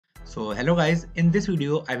So hello guys, in this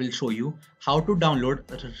video I will show you how to download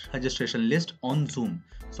a registration list on Zoom.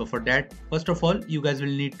 So for that, first of all, you guys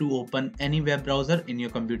will need to open any web browser in your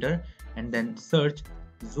computer and then search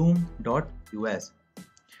zoom.us.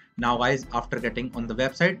 Now guys, after getting on the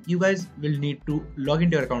website, you guys will need to log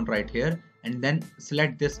into your account right here and then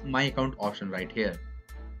select this My Account option right here.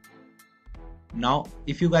 Now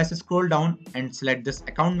if you guys scroll down and select this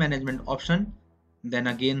Account Management option, then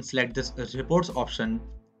again select this Reports option,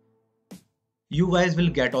 you guys will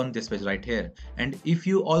get on this page right here. And if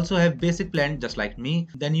you also have basic plan just like me,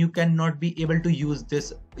 then you cannot be able to use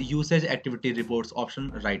this usage activity reports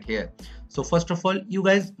option right here. So first of all, you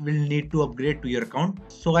guys will need to upgrade to your account.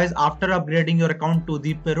 So guys, after upgrading your account to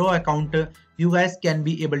the Pro account, you guys can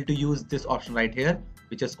be able to use this option right here,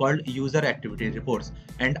 which is called user activity reports.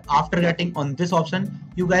 And after getting on this option,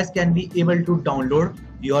 you guys can be able to download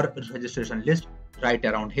your registration list right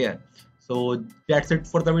around here. So that's it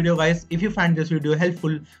for the video guys. If you find this video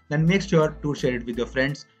helpful, then make sure to share it with your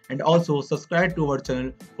friends and also subscribe to our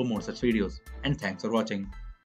channel for more such videos. And thanks for watching.